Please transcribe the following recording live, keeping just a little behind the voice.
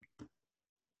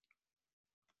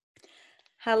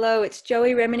Hello, it's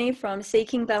Joey Remini from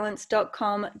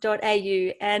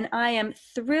seekingbalance.com.au, and I am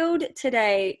thrilled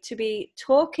today to be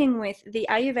talking with the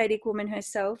Ayurvedic woman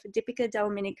herself, Deepika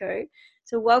Delminico.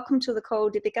 So welcome to the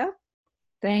call, Deepika.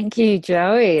 Thank you,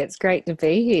 Joey. It's great to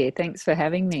be here. Thanks for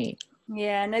having me.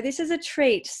 Yeah, no, this is a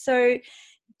treat. So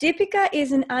Deepika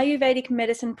is an Ayurvedic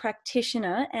medicine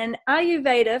practitioner, and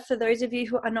Ayurveda, for those of you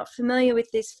who are not familiar with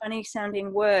this funny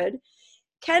sounding word,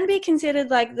 can be considered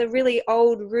like the really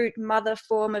old root mother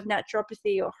form of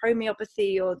naturopathy or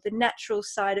homeopathy or the natural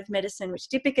side of medicine, which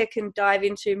Deepika can dive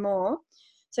into more.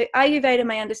 So Ayurveda,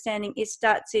 my understanding, is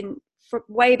starts in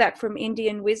way back from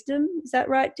Indian wisdom. Is that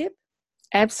right, Dip?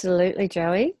 Absolutely,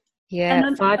 Joey. And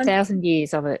Yeah, 5,000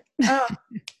 years of it. oh,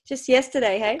 just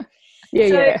yesterday, hey? Yeah,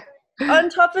 So yeah.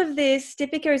 on top of this,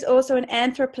 Deepika is also an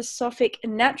anthroposophic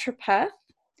naturopath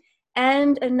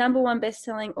and a #1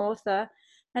 best-selling author.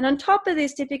 And on top of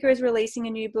this, Deepika is releasing a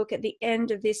new book at the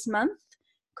end of this month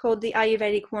called The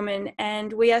Ayurvedic Woman.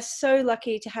 And we are so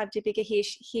lucky to have Deepika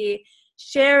here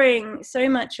sharing so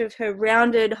much of her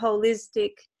rounded,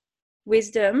 holistic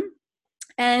wisdom.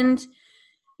 And,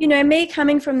 you know, me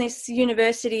coming from this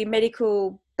university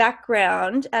medical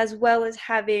background, as well as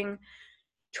having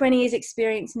 20 years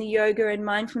experience in the yoga and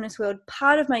mindfulness world,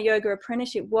 part of my yoga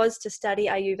apprenticeship was to study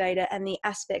Ayurveda and the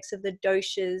aspects of the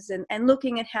doshas and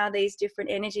looking at how these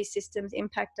different energy systems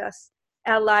impact us,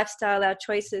 our lifestyle, our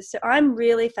choices. So I'm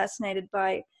really fascinated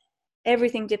by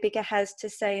everything Deepika has to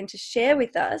say and to share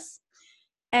with us.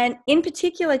 And in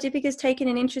particular, Deepika's taken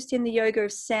an interest in the yoga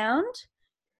of sound.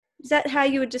 Is that how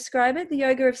you would describe it? The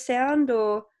yoga of sound,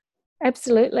 or?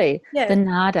 Absolutely. The Yeah.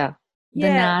 nada,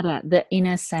 Yeah. the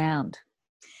inner sound.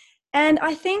 And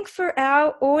I think for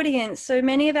our audience, so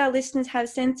many of our listeners have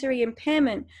sensory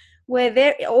impairment where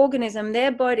their organism,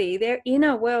 their body, their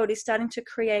inner world is starting to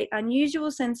create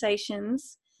unusual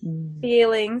sensations, Mm.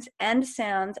 feelings, and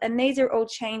sounds. And these are all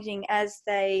changing as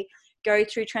they go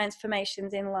through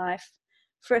transformations in life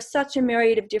for such a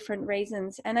myriad of different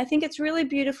reasons. And I think it's really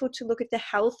beautiful to look at the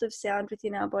health of sound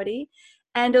within our body.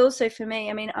 And also for me,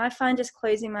 I mean, I find just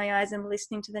closing my eyes and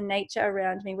listening to the nature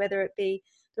around me, whether it be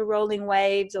the rolling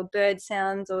waves or bird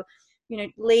sounds or, you know,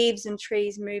 leaves and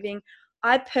trees moving,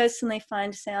 I personally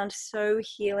find sound so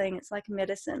healing. It's like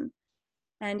medicine.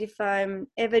 And if I'm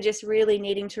ever just really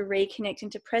needing to reconnect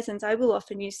into presence, I will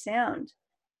often use sound.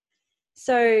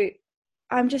 So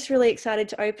I'm just really excited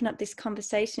to open up this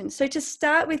conversation. So to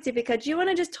start with, Deepika, do you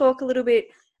want to just talk a little bit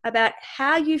about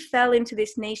how you fell into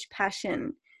this niche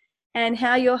passion and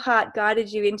how your heart guided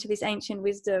you into this ancient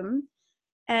wisdom,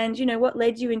 and, you know, what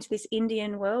led you into this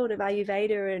Indian world of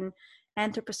Ayurveda and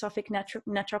anthroposophic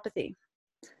naturopathy?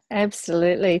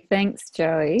 Absolutely. Thanks,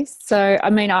 Joey. So,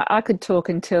 I could talk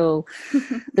until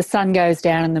the sun goes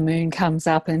down and the moon comes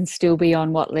up and still be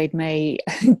on what led me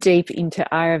deep into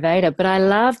Ayurveda. But I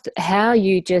loved how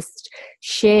you just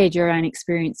shared your own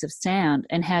experience of sound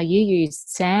and how you used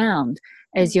sound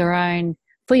as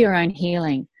for your own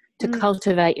healing, to Mm,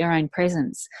 cultivate your own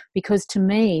presence. Because to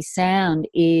me, sound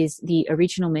is the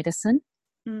original medicine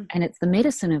mm, and it's the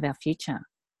medicine of our future.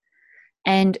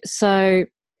 And so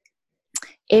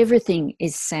everything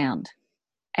is sound.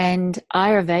 And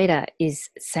Ayurveda is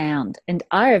sound. And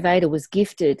Ayurveda was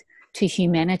gifted to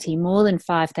humanity more than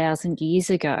 5,000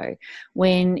 years ago,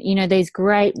 when, you know, these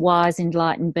great wise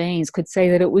enlightened beings could see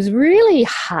that it was really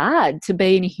hard to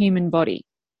be in a human body.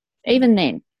 Even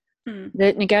then, mm,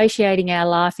 that negotiating our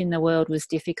life in the world was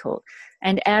difficult.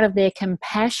 And out of their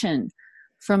compassion,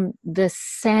 from the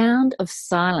sound of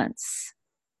silence,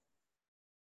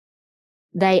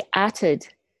 they uttered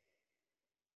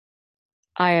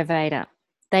Ayurveda.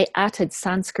 They uttered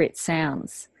Sanskrit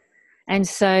sounds. And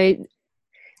so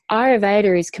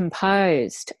Ayurveda is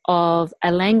composed of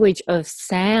a language of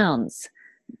sounds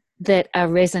that are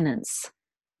resonance,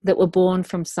 that were born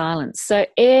from silence. So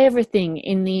everything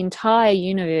in the entire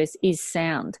universe is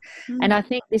sound. And I mm,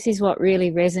 think this is what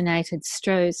really resonated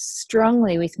so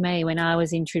strongly with me when I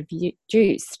was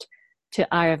introduced to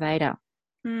Ayurveda,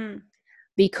 mm.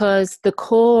 because the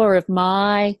core of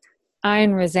my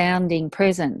own resounding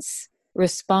presence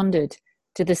responded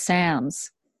to the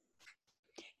sounds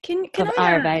Can of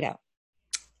I Ayurveda.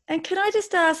 and can I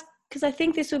just ask, because I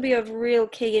think this will be of real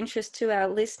key interest to our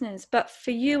listeners, but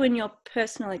for you and your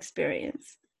personal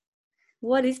experience,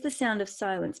 what is the sound of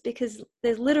silence? Because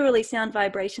there's literally sound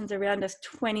vibrations around us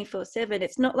 24/7.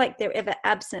 It's not like they're ever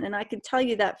absent. And I can tell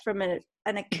you that from an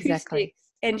Exactly. acoustic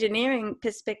engineering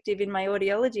perspective in my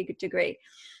audiology degree.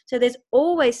 So there's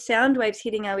always sound waves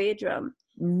hitting our eardrum.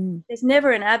 Mm, There's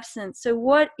never an absence. So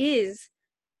what is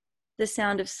the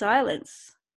sound of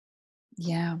silence?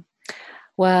 yeah.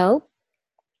 Well,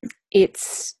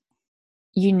 it's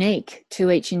unique to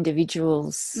each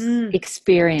individual's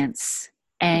experience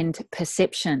and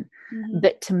perception.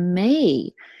 But to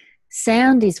me,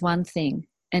 sound is one thing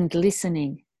and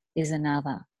listening is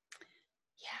another.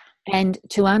 Yeah. And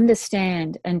to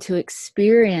understand and to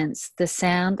experience the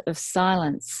sound of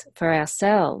silence for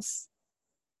ourselves,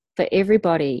 for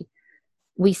everybody,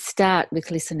 we start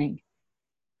with listening.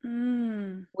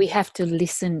 We have to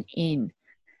listen in,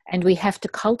 and we have to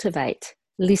cultivate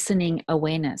listening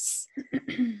awareness.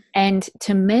 And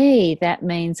to me, that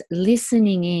means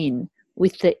listening in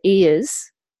with the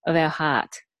ears of our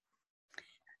heart,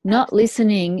 not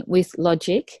listening with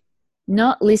logic,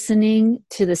 not listening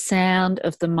to the sound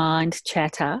of the mind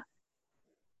chatter,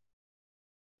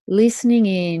 listening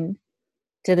in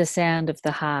to the sound of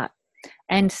the heart.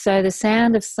 And so the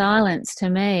sound of silence to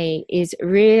me is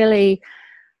really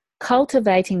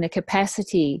cultivating the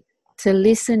capacity to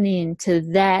listen in to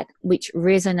that which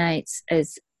resonates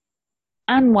as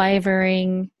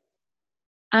unwavering,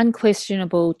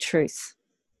 unquestionable truth.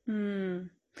 And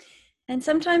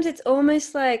sometimes it's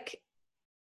almost like,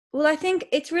 well, I think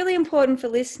it's really important for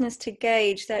listeners to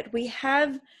gauge that we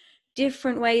have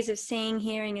different ways of seeing,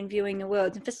 hearing, and viewing the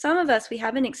world. And for some of us, we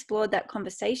haven't explored that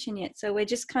conversation yet. So we're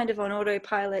just kind of on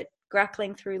autopilot,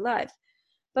 grappling through life.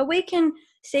 But we can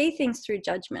see things through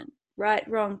judgment, right,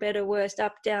 wrong, better, worse,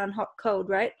 up, down, hot, cold,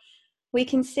 right? We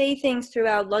can see things through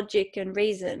our logic and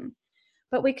reason.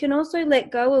 But we can also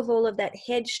let go of all of that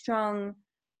headstrong,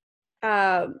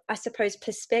 I suppose,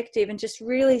 perspective, and just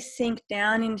really sink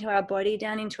down into our body,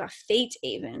 down into our feet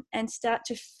even, and start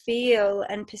to feel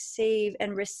and perceive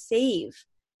and receive,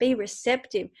 be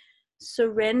receptive,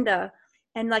 surrender,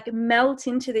 and like melt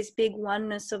into this big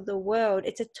oneness of the world.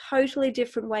 It's a totally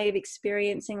different way of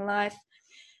experiencing life.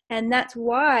 And that's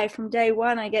why from day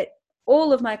one, I get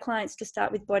all of my clients to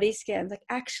start with body scans, like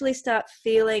actually start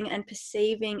feeling and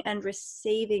perceiving and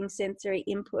receiving sensory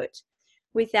input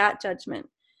without judgment,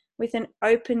 with an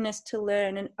openness to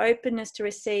learn, an openness to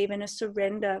receive, and a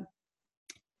surrender.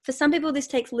 For some people, this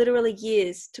takes literally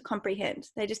years to comprehend.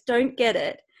 They just don't get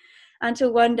it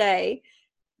until one day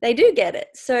they do get it.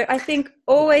 So I think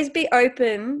always be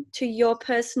open to your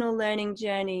personal learning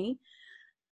journey.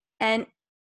 And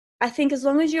I think as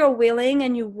long as you're willing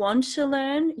and you want to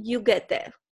learn, you'll get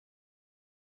there.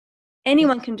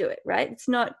 Anyone can do it, right? It's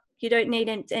not, you don't need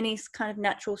any kind of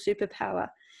natural superpower.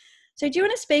 So do you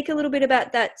want to speak a little bit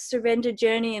about that surrender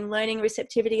journey and learning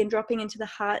receptivity and dropping into the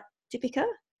heart, Deepika?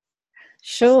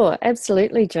 Sure,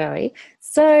 absolutely, Joey.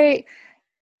 So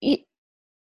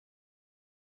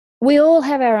we all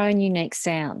have our own unique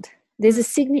sound. There's a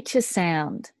signature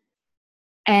sound,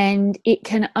 and it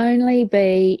can only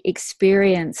be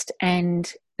experienced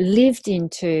and lived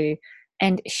into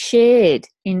and shared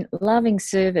in loving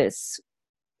service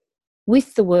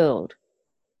with the world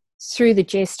through the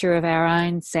gesture of our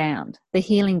own sound, the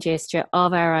healing gesture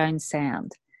of our own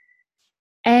sound.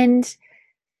 And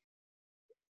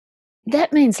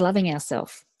that means loving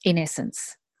ourselves, in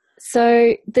essence.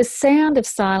 So the sound of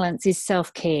silence is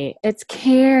self-care. It's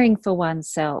caring for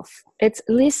oneself. It's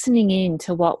listening in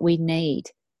to what we need.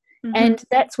 And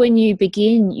that's when you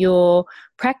begin your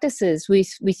practices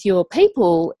with your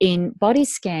people in body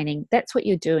scanning. That's what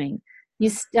you're doing.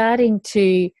 You're starting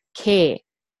to care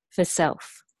for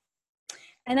self.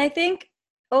 And I think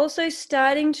also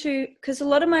starting to, because a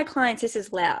lot of my clients, this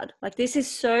is loud. Like this is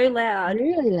so loud.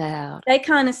 Really loud. They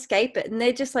can't escape it. And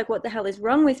they're just like, what the hell is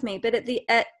wrong with me? But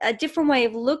a different way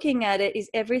of looking at it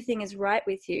is everything is right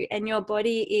with you. And your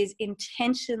body is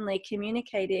intentionally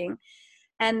communicating.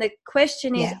 And the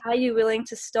question is, are you willing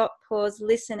to stop, pause,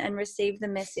 listen, and receive the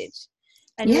message?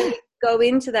 And really go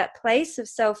into that place of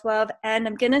self-love. And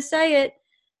I'm going to say it,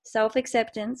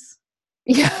 self-acceptance.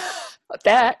 Yeah,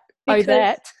 that.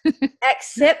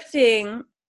 Accepting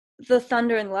the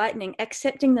thunder and lightning,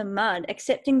 accepting the mud,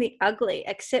 accepting the ugly,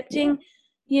 accepting,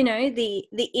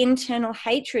 the internal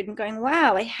hatred, and going,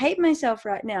 wow, I hate myself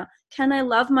right now. Can I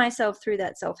love myself through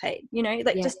that self-hate?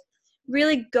 Just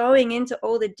really going into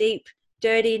all the deep,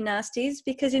 dirty nasties,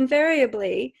 because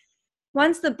invariably,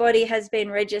 once the body has been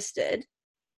registered,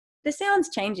 the sounds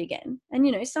change again.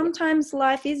 And, sometimes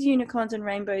life is unicorns and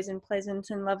rainbows and pleasant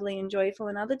and lovely and joyful,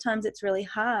 and other times it's really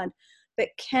hard. But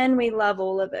can we love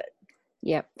all of it?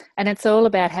 Yep. And it's all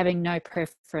about having no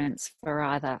preference for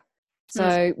either.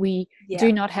 So we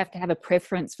do not have to have a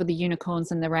preference for the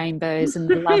unicorns and the rainbows and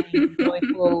the loving,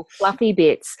 joyful, fluffy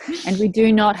bits. And we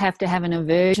do not have to have an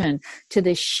aversion to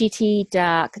the shitty,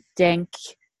 dark, dank,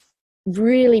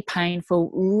 really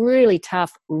painful, really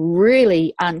tough,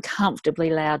 really uncomfortably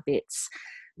loud bits,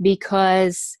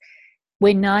 because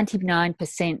we're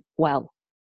 99% well.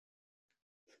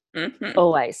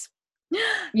 Always.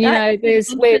 You That know,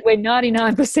 is we're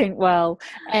interesting. 99% well,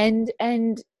 and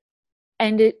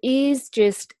it is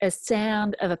just a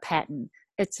sound of a pattern.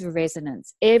 It's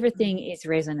resonance. Everything is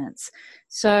resonance.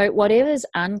 So whatever's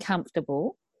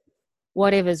uncomfortable,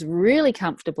 whatever's really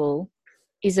comfortable,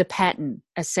 is a pattern,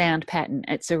 a sound pattern.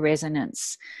 It's a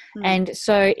resonance. And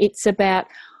so it's about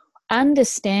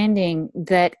understanding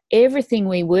that everything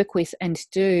we work with and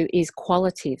do is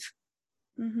qualitative.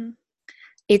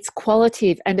 It's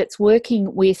qualitative, and it's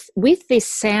working with this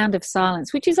sound of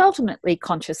silence, which is ultimately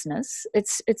consciousness.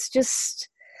 It's just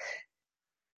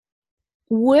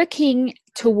working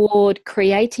toward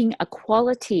creating a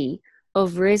quality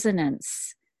of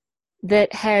resonance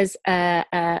that has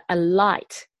a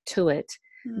light to it,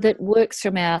 that works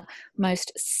from our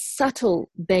most subtle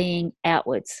being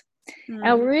outwards.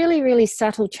 Our really, really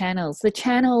subtle channels, the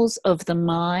channels of the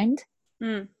mind,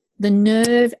 the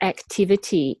nerve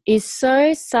activity is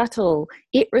so subtle,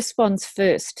 it responds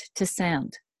first to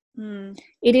sound.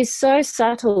 It is so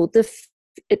subtle.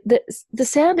 The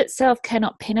sound itself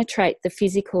cannot penetrate the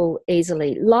physical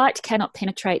easily. Light cannot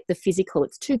penetrate the physical.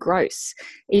 It's too gross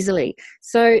easily.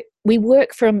 So we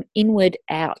work from inward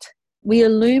out. We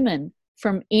illumine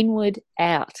from inward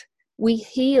out. We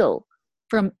heal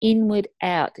from inward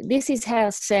out. This is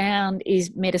how sound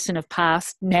is medicine of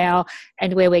past, now,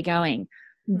 and where we're going,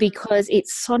 because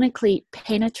it's sonically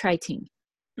penetrating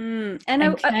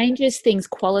and changes things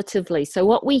qualitatively. So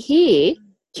what we hear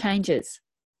changes.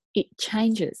 It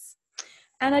changes.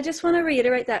 And I just want to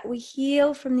reiterate that we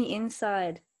heal from the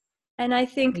inside. And I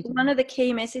think one of the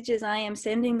key messages I am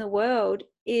sending the world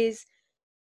is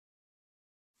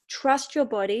trust your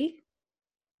body,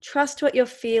 trust what you're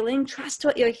feeling, trust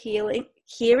what you're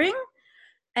hearing,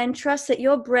 and trust that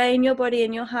your brain, your body,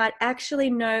 and your heart actually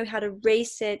know how to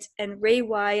reset and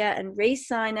rewire and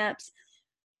re-synapse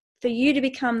for you to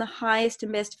become the highest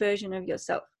and best version of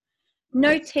yourself.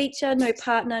 No teacher, no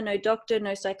partner, no doctor,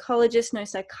 no psychologist, no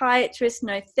psychiatrist,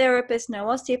 no therapist, no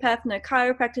osteopath, no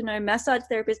chiropractor, no massage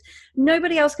therapist.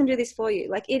 Nobody else can do this for you.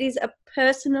 Like, it is a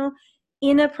personal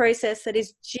inner process that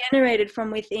is generated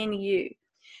from within you.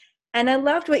 And I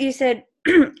loved what you said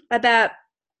about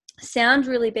sound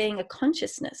really being a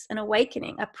consciousness, an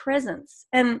awakening, a presence.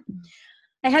 And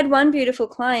I had one beautiful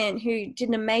client who did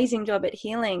an amazing job at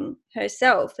healing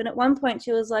herself. And at one point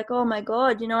she was like, oh my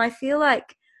God, I feel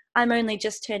like I'm only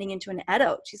just turning into an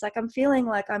adult. She's like, I'm feeling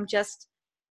like I'm just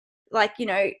like,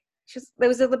 there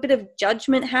was a little bit of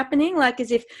judgment happening, like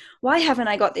as if, why haven't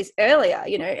I got this earlier?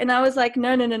 And I was like,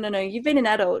 no. You've been an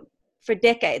adult for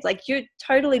decades. Like, you're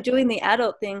totally doing the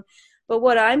adult thing. But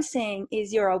what I'm seeing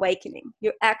is you're awakening.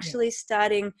 You're actually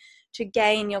starting to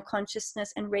gain your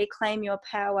consciousness and reclaim your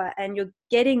power. And you're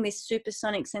getting this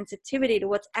supersonic sensitivity to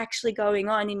what's actually going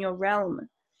on in your realm.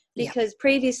 Because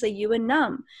previously you were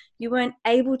numb. You weren't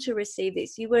able to receive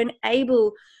this. You weren't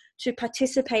able to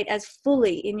participate as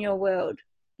fully in your world.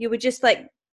 You were just like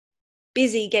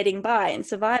busy getting by and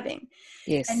surviving.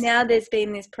 Yes. And now there's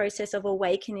been this process of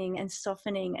awakening and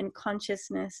softening and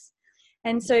consciousness.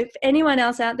 And so if anyone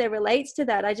else out there relates to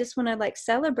that, I just want to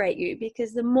celebrate you,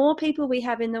 because the more people we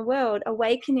have in the world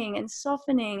awakening and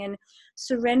softening and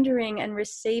surrendering and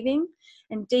receiving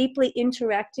and deeply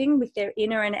interacting with their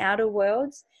inner and outer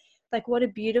worlds, what a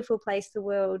beautiful place the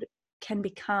world can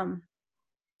become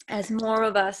as more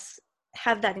of us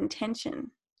have that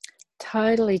intention.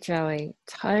 Totally, Joey,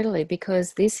 totally,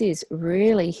 because this is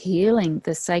really healing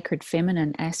the sacred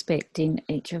feminine aspect in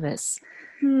each of us.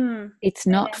 It's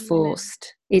not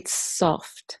forced, it's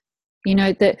soft.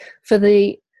 That for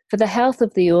the health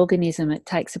of the organism, it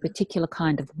takes a particular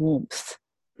kind of warmth.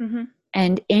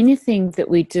 And anything that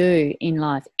we do in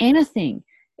life, anything,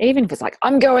 even if it's like,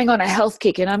 I'm going on a health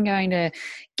kick and I'm going to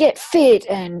get fit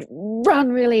and run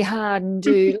really hard and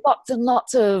do lots and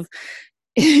lots of,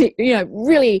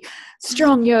 really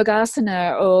strong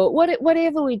yogasana, or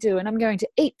whatever we do, and I'm going to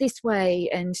eat this way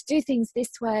and do things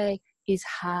this way, is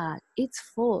hard. It's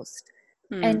forced.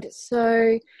 And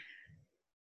so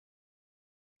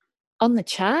on the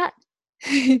chart,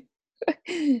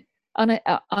 on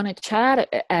a chart,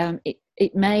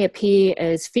 it may appear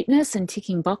as fitness and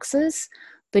ticking boxes,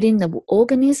 but in the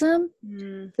organism,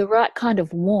 the right kind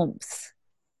of warmth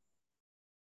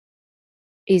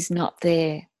is not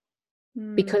there,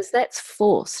 because that's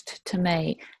forced to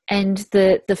me. And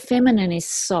the feminine is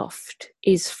soft,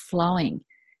 is flowing.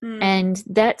 And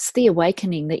that's the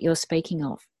awakening that you're speaking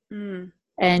of.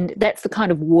 And that's the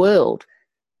kind of world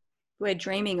we're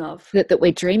dreaming of. That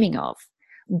we're dreaming of.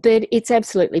 But it's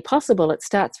absolutely possible. It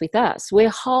starts with us. We're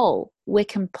whole. We're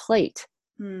complete.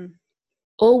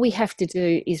 All we have to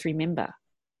do is remember.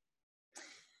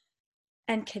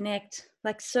 and connect.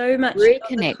 Like so much of the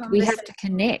Reconnect. We have conversation. to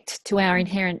connect to our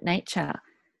inherent nature.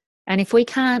 And if we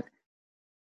can't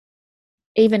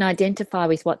even identify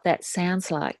with what that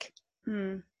sounds like,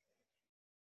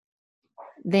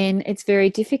 then it's very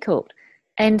difficult.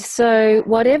 And so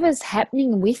whatever's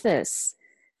happening with us,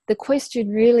 the question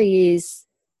really is,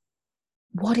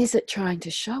 what is it trying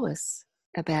to show us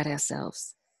about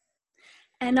ourselves?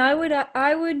 And I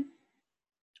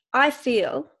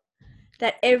feel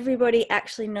that everybody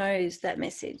actually knows that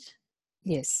message.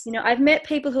 Yes. You know, I've met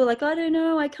people who are like, I don't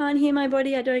know, I can't hear my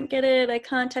body, I don't get it, I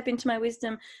can't tap into my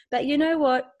wisdom. But you know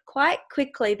what? Quite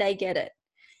quickly they get it.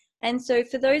 And so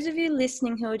for those of you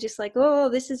listening who are just like, oh,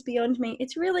 this is beyond me,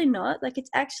 it's really not. Like, it's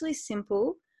actually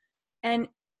simple. And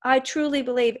I truly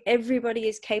believe everybody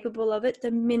is capable of it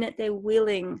the minute they're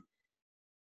willing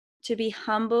to be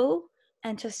humble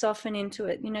and to soften into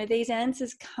it. You know, these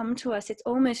answers come to us, it's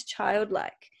almost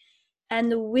childlike.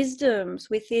 And the wisdoms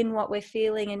within what we're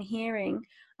feeling and hearing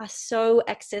are so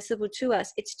accessible to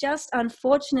us. It's just,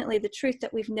 unfortunately, the truth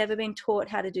that we've never been taught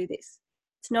how to do this.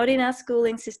 It's not in our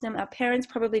schooling system. Our parents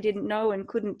probably didn't know and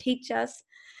couldn't teach us.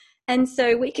 And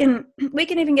so we can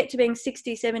even get to being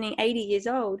 60, 70, 80 years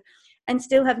old and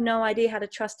still have no idea how to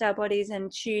trust our bodies and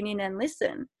tune in and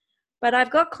listen. But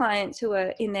I've got clients who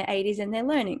are in their 80s and they're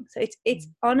learning. So it's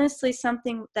honestly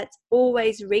something that's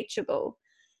always reachable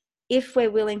if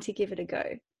we're willing to give it a go.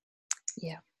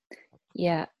 Yeah.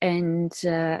 Yeah. And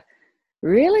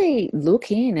really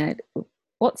look in at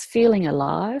what's feeling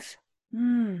alive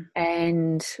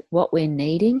and what we're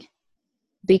needing,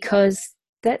 because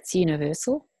that's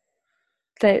universal.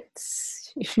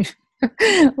 That's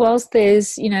whilst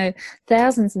there's, you know,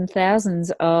 thousands and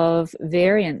thousands of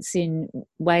variants in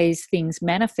ways things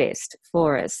manifest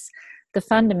for us, the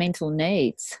fundamental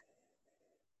needs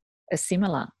are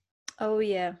similar. Oh,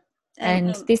 yeah.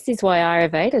 And this is why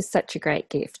Ayurveda is such a great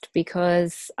gift,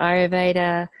 because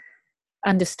Ayurveda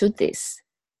understood this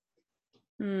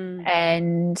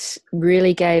and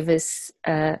really gave us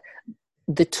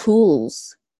the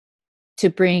tools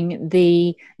to bring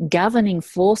the governing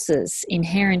forces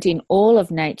inherent in all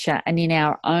of nature and in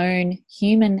our own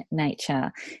human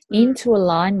nature into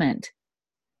alignment,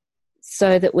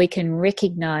 so that we can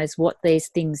recognize what these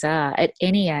things are at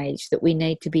any age that we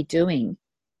need to be doing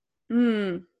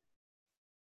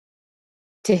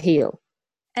to heal,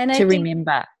 and to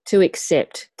remember, to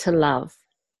accept, to love.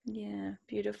 Yeah,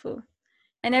 beautiful.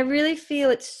 And I really feel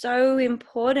it's so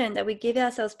important that we give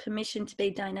ourselves permission to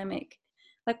be dynamic.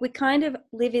 Like, we kind of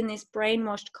live in this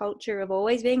brainwashed culture of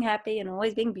always being happy and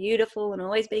always being beautiful and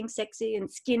always being sexy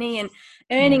and skinny and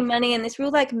earning money, and this real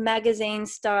like magazine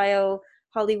style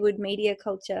Hollywood media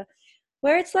culture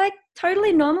where it's like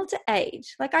totally normal to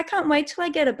age. Like, I can't wait till I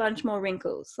get a bunch more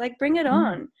wrinkles. Like, bring it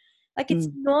on. Like, it's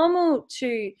normal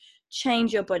to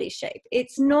change your body shape.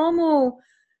 It's normal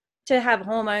to have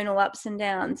hormonal ups and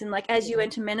downs. And like, as you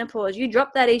enter menopause, you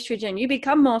drop that estrogen, you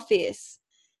become more fierce.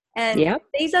 And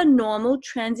these are normal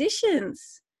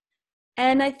transitions.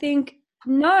 And I think,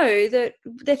 know that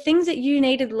the things that you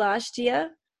needed last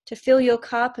year to fill your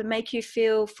cup and make you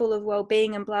feel full of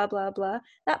well-being and blah, blah, blah,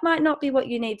 that might not be what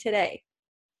you need today.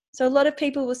 So a lot of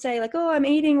people will say like, oh, I'm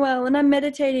eating well and I'm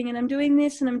meditating and I'm doing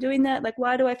this and I'm doing that. Like,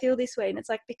 why do I feel this way? And it's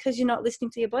like, because you're not listening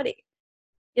to your body.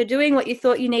 You're doing what you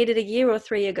thought you needed a year or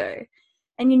 3 ago.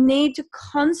 And you need to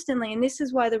constantly, and this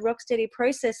is why the Rocksteady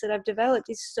process that I've developed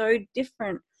is so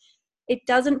different. It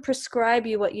doesn't prescribe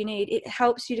you what you need. It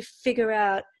helps you to figure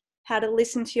out how to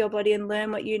listen to your body and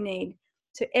learn what you need.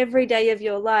 So every day of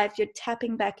your life, you're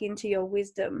tapping back into your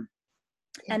wisdom.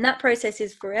 And that process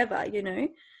is forever, you know?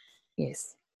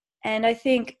 Yes. And I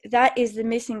think that is the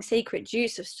missing secret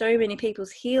juice of so many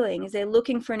people's healing, is they're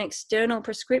looking for an external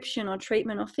prescription or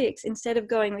treatment or fix instead of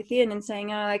going within and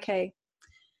saying, oh, okay,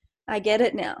 I get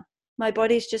it now. My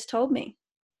body's just told me.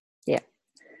 Yeah.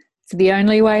 It's the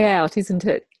only way out, isn't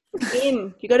it?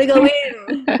 In. You got to go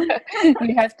in.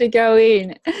 You have to go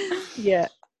in. Yeah.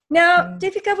 Now,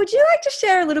 Deepika, would you like to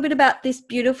share a little bit about this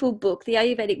beautiful book, The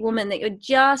Ayurvedic Woman, that you're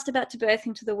just about to birth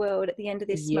into the world at the end of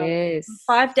this month? In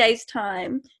 5 days'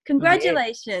 time.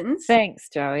 Congratulations. Yes. Thanks,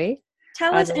 Joey.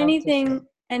 Tell us anything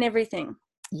and everything.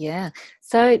 Yeah.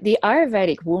 So the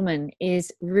Ayurvedic Woman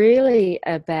is really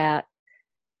about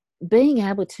being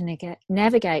able to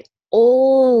navigate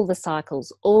all the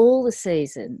cycles, all the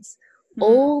seasons,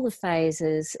 all the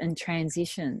phases and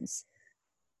transitions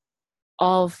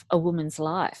of a woman's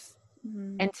life,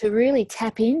 and to really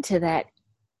tap into that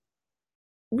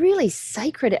really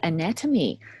sacred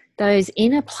anatomy, those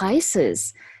inner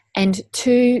places, and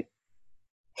to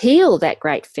heal that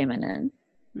great feminine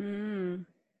in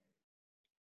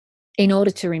order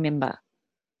to remember.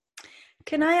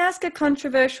 Can I ask a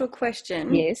controversial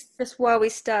question? Yes, Just while we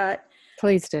start.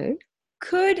 please do.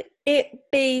 Could it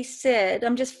be said,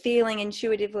 I'm just feeling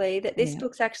intuitively, that this Yeah.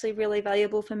 book's actually really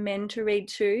valuable for men to read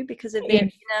too because of their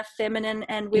inner feminine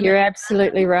and women? You're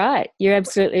absolutely right. You're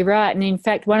absolutely right. And in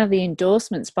fact, one of the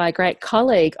endorsements by a great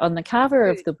colleague on the cover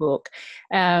of the book,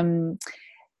 Tim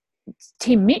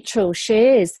Mitchell,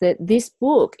 shares that this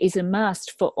book is a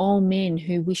must for all men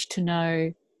who wish to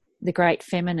know the great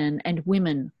feminine and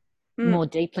women more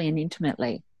deeply and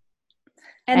intimately.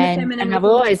 And the feminine And I've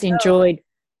within always themselves. enjoyed,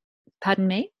 pardon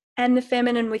me? And the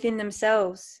feminine within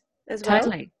themselves as well.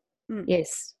 Totally.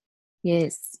 Yes.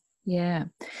 Yes. Yeah.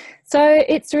 So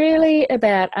it's really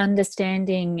about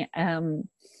understanding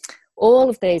all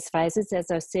of these phases, as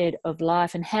I said, of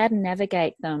life and how to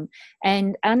navigate them,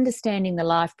 and understanding the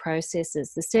life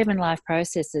processes, the 7 life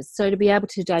processes, so to be able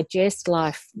to digest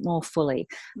life more fully,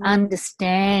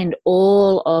 understand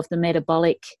all of the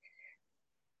metabolic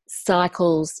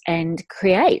cycles and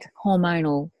create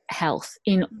hormonal health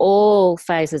in all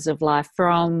phases of life,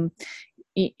 from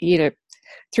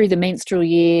through the menstrual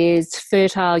years,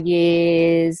 fertile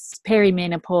years,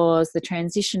 perimenopause, the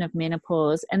transition of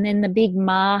menopause, and then the big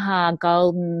maha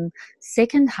golden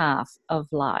second half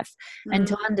of life. And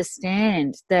to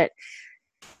understand that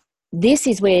this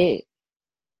is where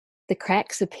the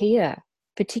cracks appear,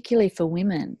 particularly for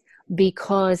women,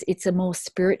 because it's a more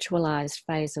spiritualized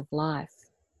phase of life.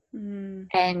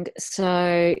 And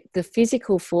so the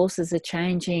physical forces are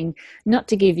changing, not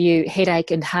to give you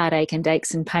headache and heartache and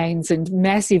aches and pains and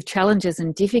massive challenges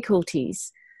and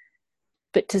difficulties,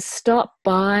 but to stop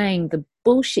buying the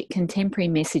bullshit contemporary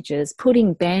messages,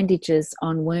 putting bandages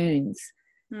on wounds,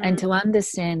 and to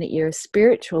understand that you're a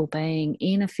spiritual being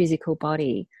in a physical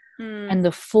body, and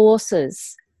the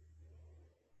forces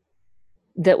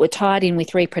that were tied in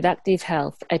with reproductive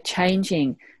health are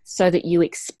changing so that you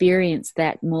experience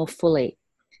that more fully.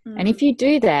 And if you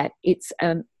do that, it's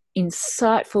an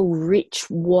insightful, rich,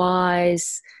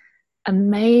 wise,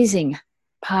 amazing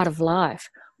part of life.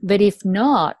 But if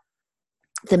not,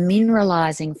 the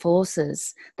mineralizing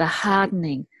forces, the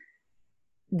hardening,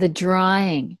 the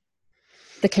drying,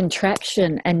 the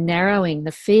contraction and narrowing,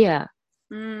 the fear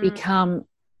become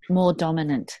more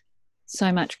dominant,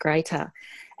 so much greater.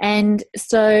 And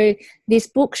so this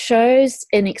book shows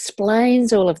and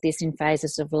explains all of this in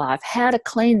phases of life, how to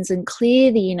cleanse and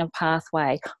clear the inner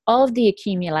pathway of the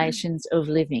accumulations of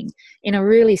living in a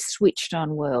really switched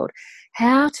on world,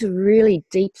 how to really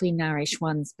deeply nourish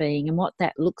one's being and what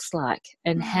that looks like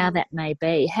and how that may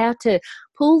be, how to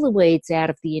pull the weeds out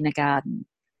of the inner garden,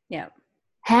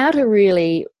 how to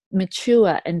really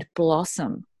mature and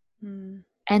blossom.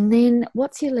 And then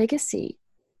what's your legacy?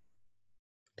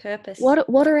 Purpose.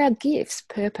 What are our gifts?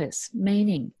 Purpose,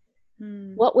 meaning,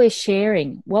 what we're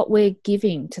sharing, what we're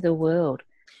giving to the world.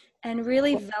 And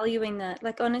really valuing that.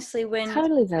 Like, honestly, when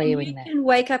you can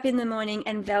wake up in the morning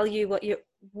and value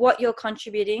what you're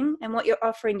contributing and what you're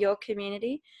offering your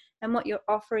community and what you're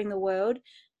offering the world,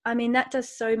 I mean, that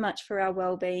does so much for our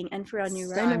well-being and for our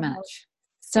neuronal health.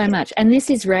 So much. And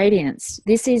this is radiance.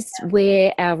 This is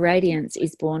where our radiance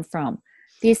is born from.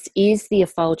 This is the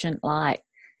effulgent light.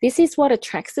 This is what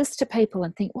attracts us to people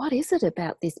and think, what is it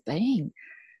about this being?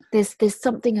 There's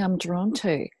something I'm drawn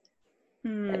to.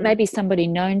 It may be somebody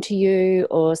known to you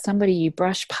or somebody you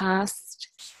brush past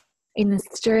in the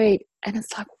street, and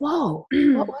it's like, whoa,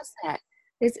 what was that?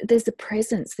 There's a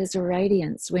presence, there's a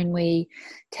radiance when we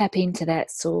tap into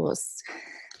that source.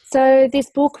 So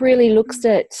this book really looks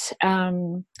at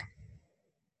our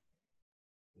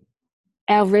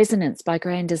resonance by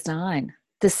grand design,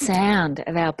 the sound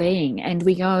of our being, and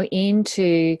we go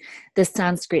into the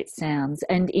Sanskrit sounds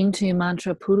and into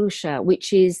Mantra Purusha,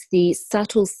 which is the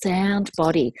subtle sound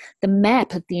body, the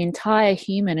map of the entire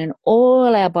human and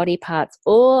all our body parts,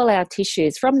 all our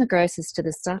tissues, from the grossest to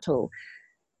the subtle,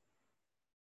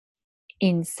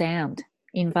 in sound,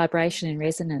 in vibration and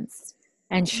resonance,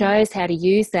 and shows how to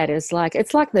use that as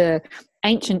it's like the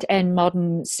ancient and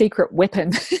modern secret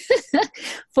weapon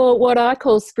for what I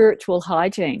call spiritual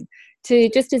hygiene. To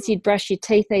just as you'd brush your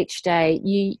teeth each day,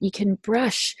 you can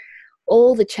brush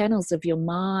all the channels of your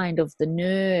mind, of the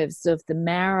nerves, of the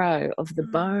marrow, of the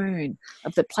bone,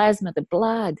 of the plasma, the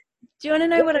blood. Do you want to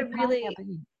know what I really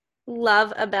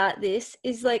love about this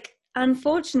is, like,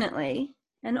 unfortunately,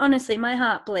 and honestly, my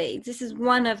heart bleeds. This is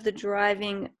one of the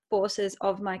driving forces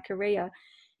of my career.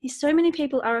 Is so many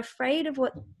people are afraid of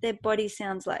what their body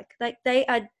sounds like. Like, they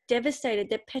are devastated.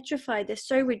 They're petrified. They're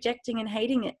so rejecting and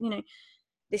hating it.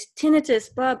 This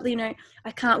tinnitus, blah,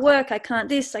 I can't work. I can't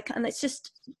this. I can't. It's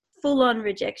just full on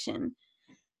rejection.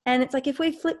 And it's like, if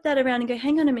we flip that around and go,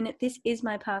 hang on a minute, this is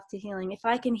my path to healing. If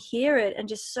I can hear it and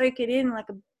just soak it in, like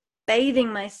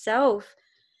bathing myself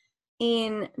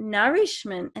in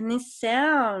nourishment and this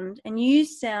sound, and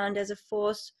use sound as a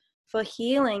force for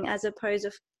healing, as opposed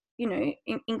to, you know,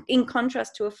 in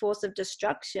contrast to a force of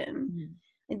destruction.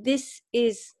 This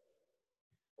is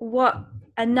what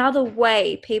another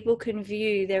way people can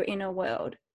view their inner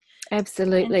world.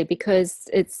 Absolutely, because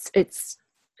it's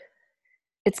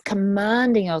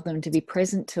commanding of them to be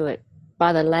present to it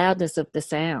by the loudness of the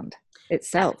sound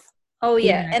itself. Oh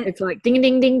yeah. You know, and it's like ding,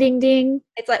 ding, ding, ding, ding.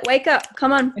 It's like, wake up,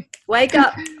 come on, wake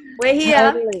up, we're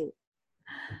here.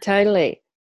 Totally.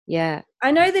 Yeah.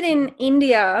 I know that in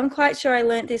India, I'm quite sure I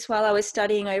learnt this while I was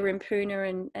studying over in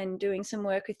Pune and doing some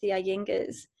work with the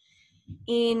Iyengas.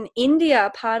 In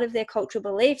India, part of their cultural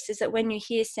beliefs is that when you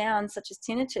hear sounds such as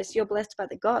tinnitus, you're blessed by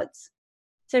the gods.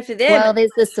 So for them, well,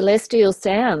 there's the celestial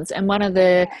sounds, and one of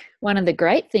the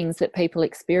great things that people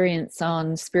experience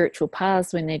on spiritual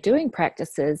paths when they're doing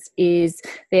practices is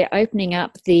they're opening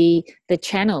up the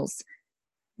channels,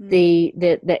 the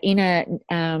inner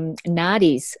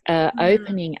nadis are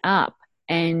opening up,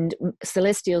 and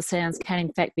celestial sounds can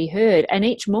in fact be heard. And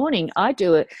each morning I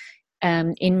do it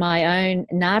in my own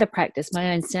nada practice,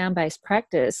 my own sound-based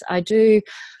practice. I do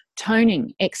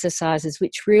toning exercises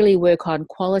which really work on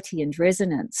quality and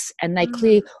resonance, and they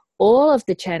clear all of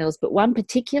the channels, but one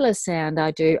particular sound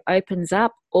I do opens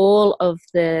up all of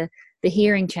the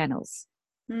hearing channels.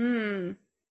 And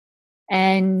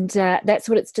that's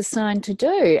what it's designed to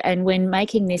do. And when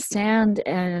making this sound,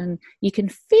 and you can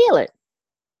feel it,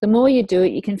 the more you do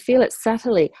it, you can feel it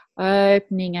subtly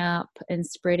opening up and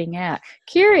spreading out.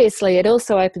 Curiously, it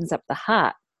also opens up the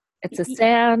heart. It's a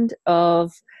sound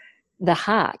of the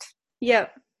heart.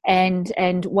 Yep.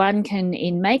 And one can,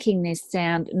 in making this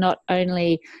sound, not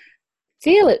only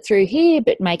feel it through here,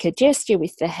 but make a gesture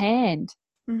with the hand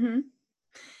to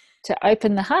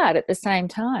open the heart at the same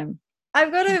time.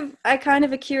 I've got a kind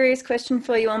of a curious question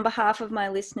for you on behalf of my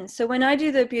listeners. So when I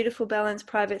do the Beautiful Balance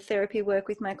private therapy work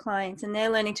with my clients, and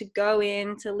they're learning to go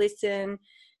in, to listen,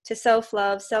 to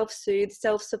self-love, self-soothe,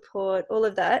 self-support, all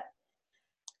of that,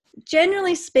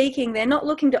 generally speaking, they're not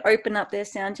looking to open up their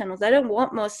sound channels. They don't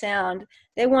want more sound.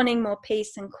 They're wanting more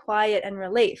peace and quiet and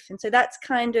relief. And so that's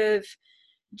kind of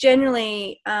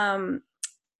generally the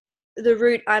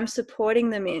route I'm supporting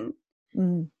them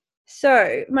in.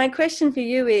 So my question for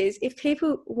you is, if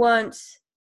people want,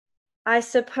 I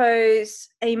suppose,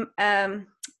 a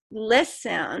less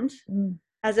sound,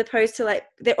 as opposed to, like,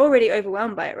 they're already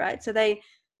overwhelmed by it, right? So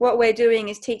what we're doing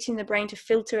is teaching the brain to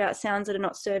filter out sounds that are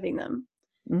not serving them.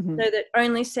 So that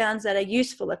only sounds that are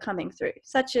useful are coming through,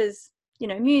 such as, you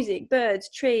know, music, birds,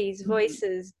 trees,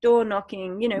 voices, door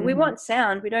knocking. You know, we want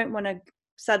sound. We don't want to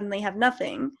suddenly have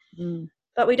nothing,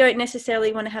 but we don't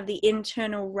necessarily want to have the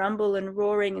internal rumble and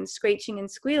roaring and screeching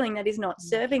and squealing that is not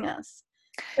serving us.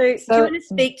 So do you want to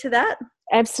speak to that?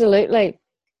 Absolutely.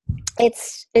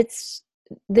 It's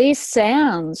these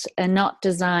sounds are not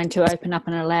designed to open up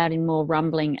and allow in more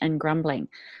rumbling and grumbling.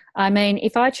 I mean,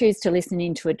 if I choose to listen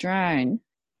into a drone,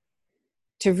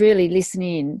 to really listen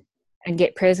in and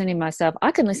get present in myself, I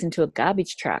can listen to a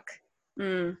garbage truck,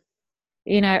 you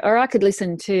know, or I could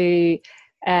listen to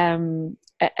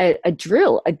a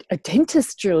drill, a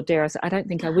dentist drill, dare I say. I don't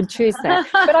think I would choose that,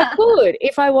 but I could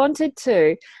if I wanted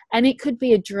to. And it could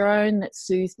be a drone that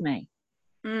soothed me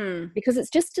because it's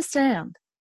just a sound.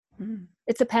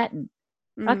 It's a pattern.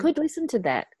 I could listen to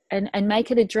that and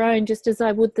make it a drone just as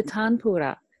I would the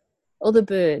tanpura or the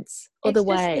birds or the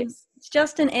waves. It's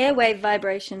just an airwave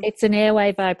vibration. It's an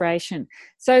airwave vibration.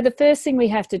 So the first thing we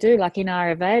have to do, like in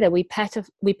Ayurveda, we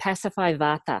pacify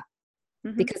vata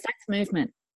because that's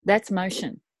movement, that's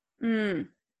motion. And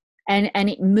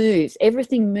it moves.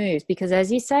 Everything moves because,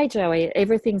 as you say, Joey,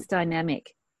 everything's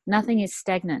dynamic. Nothing is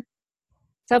stagnant.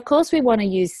 So, of course, we want to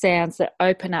use sounds that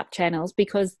open up channels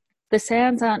because the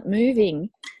sounds aren't moving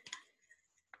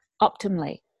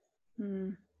optimally.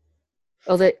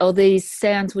 Or these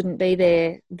sounds wouldn't be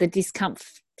there, the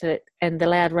discomfort and the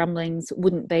loud rumblings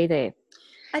wouldn't be there.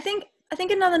 I think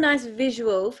another nice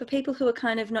visual for people who are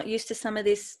kind of not used to some of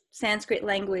this Sanskrit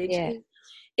language is,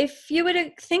 if you were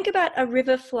to think about a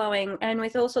river flowing and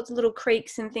with all sorts of little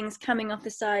creeks and things coming off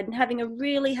the side and having a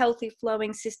really healthy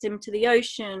flowing system to the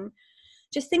ocean,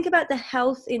 just think about the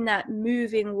health in that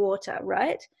moving water,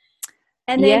 right?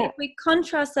 And then if we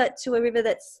contrast that to a river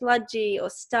that's sludgy or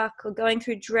stuck or going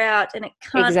through drought and it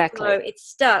can't flow, it's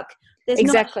stuck. There's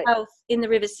not health in the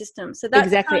river system. So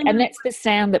that's and that's the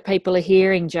sound that people are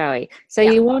hearing, Joey. So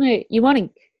you want to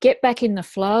get back in the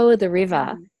flow of the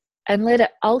river and let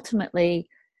it ultimately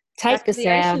take Back the to the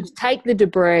ocean. sound, take the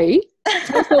debris,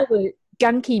 take all the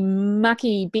gunky,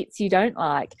 mucky bits you don't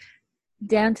like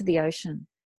down to the ocean.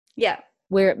 Yeah.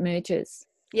 Where it merges.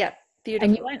 Yeah. Beautiful.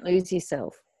 And you won't lose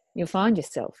yourself. You'll find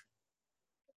yourself.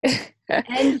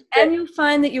 And you'll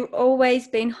find that you've always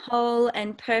been whole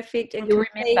and perfect and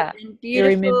complete and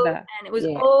beautiful, and it was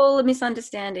all a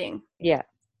misunderstanding. Yeah.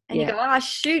 And you go, oh,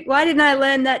 shoot, why didn't I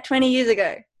learn that 20 years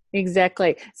ago?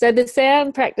 Exactly. So the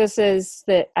sound practices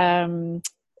that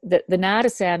the Nada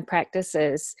sound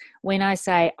practices, when I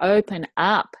say open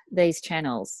up these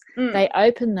channels, they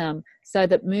open them so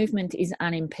that movement is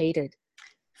unimpeded.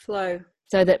 Flow.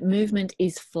 So that movement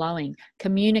is flowing.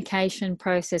 Communication,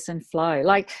 process, and flow.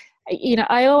 Like, you know,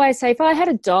 I always say, if I had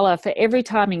 $1 for every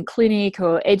time in clinic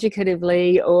or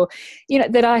educatively or, you know,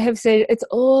 that I have said, it's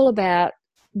all about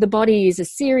the body is a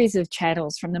series of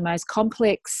channels from the most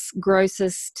complex,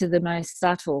 grossest to the most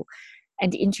subtle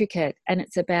and intricate. And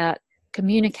it's about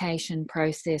communication,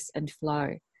 process, and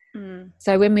flow.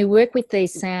 So when we work with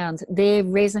these sounds, their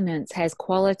resonance has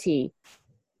quality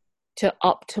to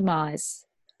optimize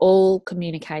all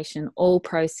communication, all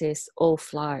process, all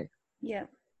flow. Yeah.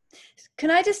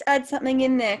 Can I just add something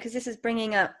in there? Because this is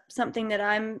bringing up something that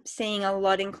I'm seeing a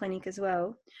lot in clinic as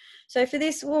well. So for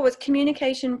this, what was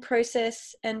communication,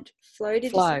 process, and flow?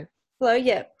 Flow,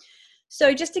 yeah.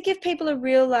 So just to give people a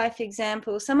real life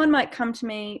example, someone might come to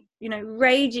me, you know,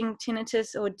 raging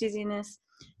tinnitus or dizziness,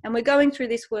 and we're going through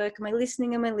this work and we're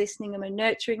listening and we're listening and we're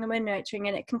nurturing and we're nurturing,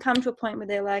 and it can come to a point where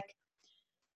they're like,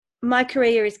 my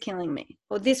career is killing me,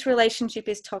 or this relationship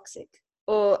is toxic,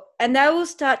 and they will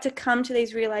start to come to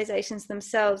these realizations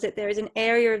themselves that there is an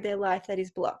area of their life that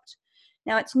is blocked.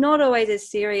 Now, it's not always as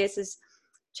serious as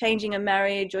changing a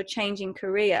marriage or changing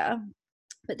career,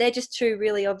 but they're just two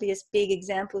really obvious big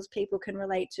examples people can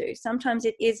relate to. Sometimes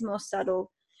it is more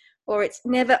subtle, or it's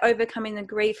never overcoming the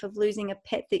grief of losing a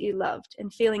pet that you loved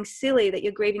and feeling silly that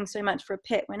you're grieving so much for a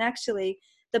pet when actually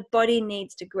the body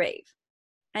needs to grieve.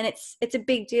 And it's a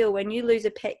big deal. When you lose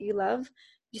a pet you love,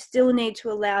 you still need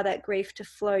to allow that grief to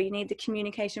flow. You need the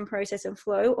communication process and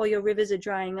flow, or your rivers are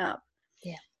drying up.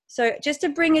 Yeah. So just to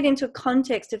bring it into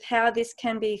context of how this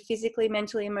can be physically,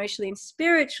 mentally, emotionally, and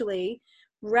spiritually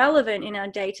relevant in our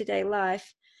day-to-day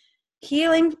life,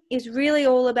 healing is really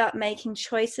all about making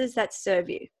choices that serve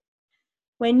you.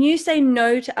 When you say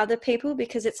no to other people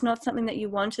because it's not something that you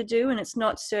want to do and it's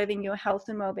not serving your health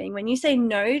and well-being, when you say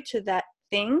no to that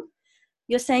thing,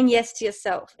 you're saying yes to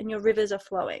yourself and your rivers are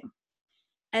flowing.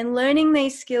 And learning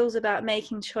these skills about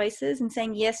making choices and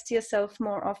saying yes to yourself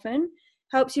more often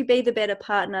helps you be the better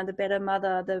partner, the better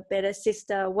mother, the better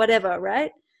sister, whatever,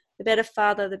 right? The better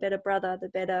father, the better brother, the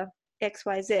better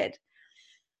XYZ.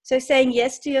 So saying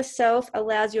yes to yourself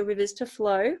allows your rivers to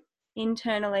flow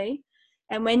internally.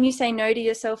 And when you say no to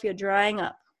yourself, you're drying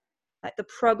up. Like the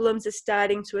problems are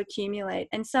starting to accumulate.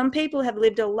 And some people have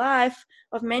lived a life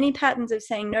of many patterns of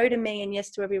saying no to me and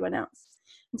yes to everyone else.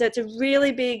 And so it's a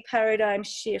really big paradigm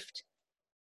shift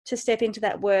to step into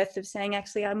that worth of saying,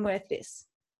 actually, I'm worth this.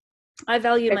 I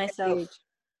value myself.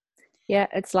 Yeah,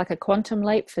 it's like a quantum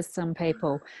leap for some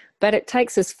people, but it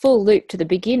takes us full loop to the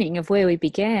beginning of where we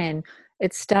began.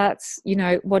 It starts, you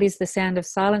know, what is the sound of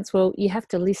silence? Well, you have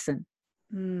to listen.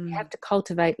 You have to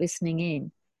cultivate listening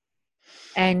in.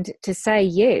 And to say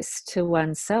yes to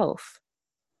oneself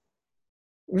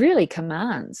really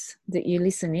commands that you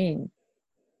listen in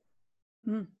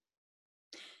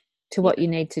to what you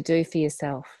need to do for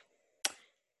yourself.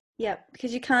 Yeah,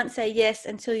 because you can't say yes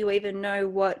until you even know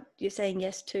what you're saying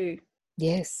yes to.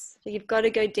 Yes. So you've got to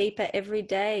go deeper every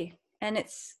day. And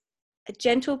it's a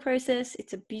gentle process.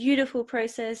 It's a beautiful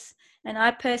process. And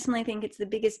I personally think it's the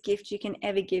biggest gift you can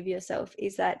ever give yourself,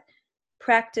 is that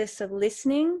practice of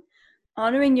listening,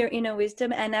 honoring your inner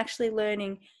wisdom, and actually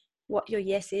learning what your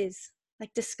yes is.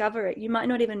 Like, discover it. You might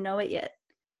not even know it yet.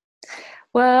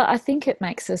 Well, I think it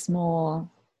makes us more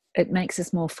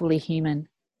fully human.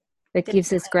 It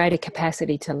gives us greater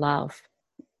capacity to love.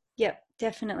 Yep,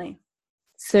 definitely.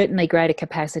 Certainly greater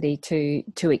capacity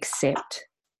to accept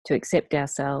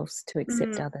ourselves, to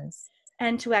accept others.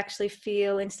 And to actually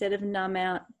feel instead of numb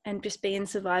out and just be in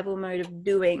survival mode of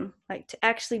doing, like to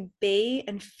actually be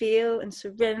and feel and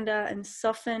surrender and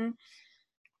soften.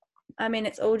 I mean,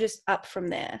 it's all just up from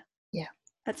there. Yeah.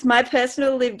 That's my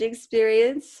personal lived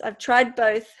experience. I've tried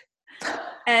both.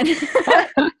 And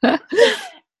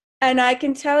and I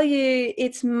can tell you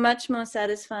it's much more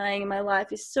satisfying. My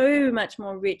life is so much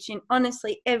more rich in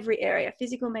honestly every area,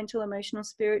 physical, mental, emotional,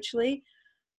 spiritually.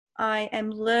 I am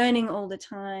learning all the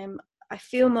time. I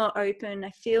feel more open. I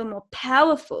feel more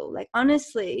powerful. Like,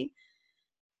 honestly,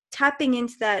 tapping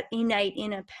into that innate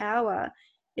inner power,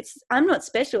 I'm not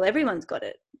special. Everyone's got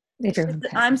it. It's just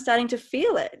that I'm starting to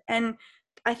feel it. And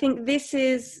I think this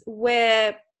is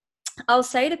where I'll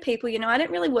say to people, you know, I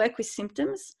don't really work with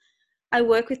symptoms. I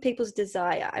work with people's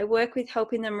desire. I work with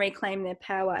helping them reclaim their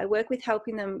power. I work with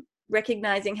helping them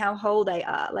recognizing how whole they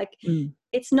are. Like,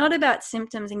 it's not about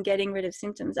symptoms and getting rid of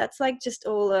symptoms. That's like just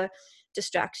all a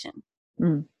distraction.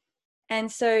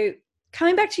 And so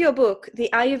coming back to your book, The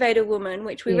Ayurveda Woman,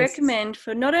 which we recommend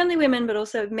for not only women, but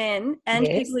also men and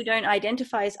people who don't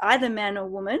identify as either man or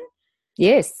woman.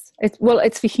 Yes.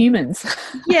 It's for humans.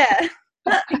 Yeah,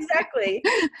 exactly.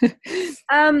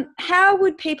 How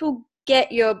would people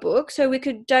get your book? So we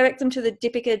could direct them to the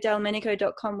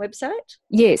deepikadelmenico.com website.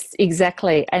 Yes,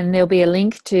 exactly. And there'll be a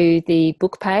link to the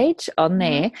book page on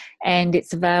there, and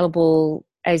it's available,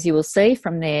 as you will see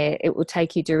from there. It will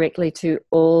take you directly to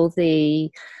all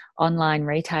the online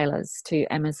retailers, to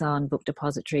Amazon, Book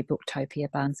Depository,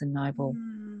 Booktopia, Barnes and Noble.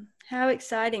 How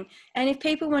exciting. And if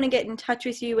people want to get in touch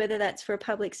with you, whether that's for a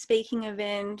public speaking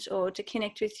event or to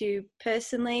connect with you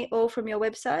personally, all from your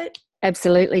website?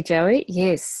 Absolutely, Joey.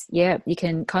 Yes. Yeah. You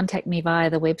can contact me via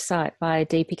the website, via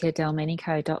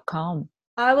deepikadelmenico.com.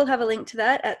 I will have a link to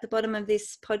that at the bottom of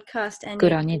this podcast. And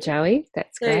good on you, Joey.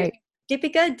 That's great.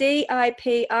 Deepika,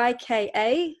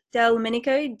 Dipika,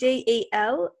 Delmenico,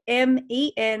 DELMENICO.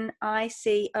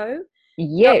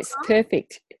 Yes,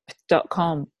 perfect.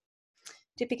 .com.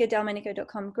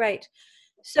 DeepikaDelmenico.com. Great.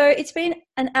 So it's been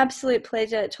an absolute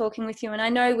pleasure talking with you, and I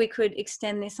know we could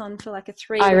extend this on for like a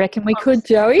 3 I reckon we could,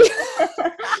 Joey.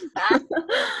 But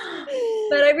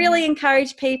I really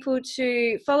encourage people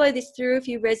to follow this through if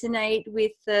you resonate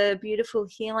with the beautiful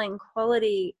healing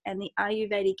quality and the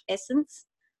Ayurvedic essence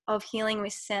of healing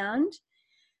with sound.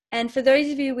 And for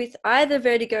those of you with either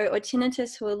vertigo or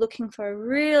tinnitus who are looking for a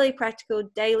really practical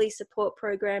daily support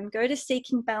program, go to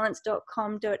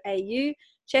seekingbalance.com.au,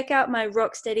 check out my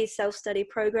Rocksteady self-study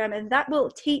program, and that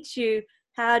will teach you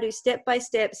how to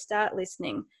step-by-step start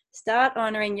listening, start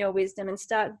honoring your wisdom, and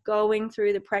start going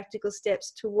through the practical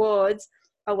steps towards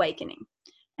awakening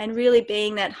and really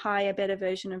being that higher, better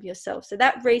version of yourself. So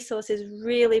that resource is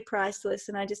really priceless,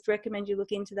 and I just recommend you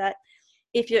look into that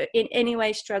if you're in any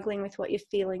way struggling with what you're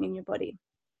feeling in your body.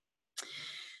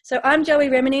 So I'm Joey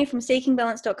Remini from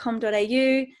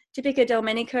seekingbalance.com.au. Deepika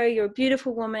Delmenico, you're a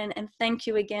beautiful woman, and thank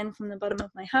you again from the bottom of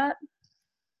my heart.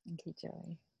 Thank you,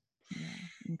 Joey. Yeah.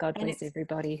 And God bless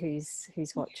everybody who's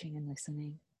watching and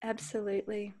listening.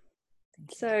 Absolutely.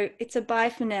 So it's a bye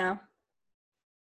for now.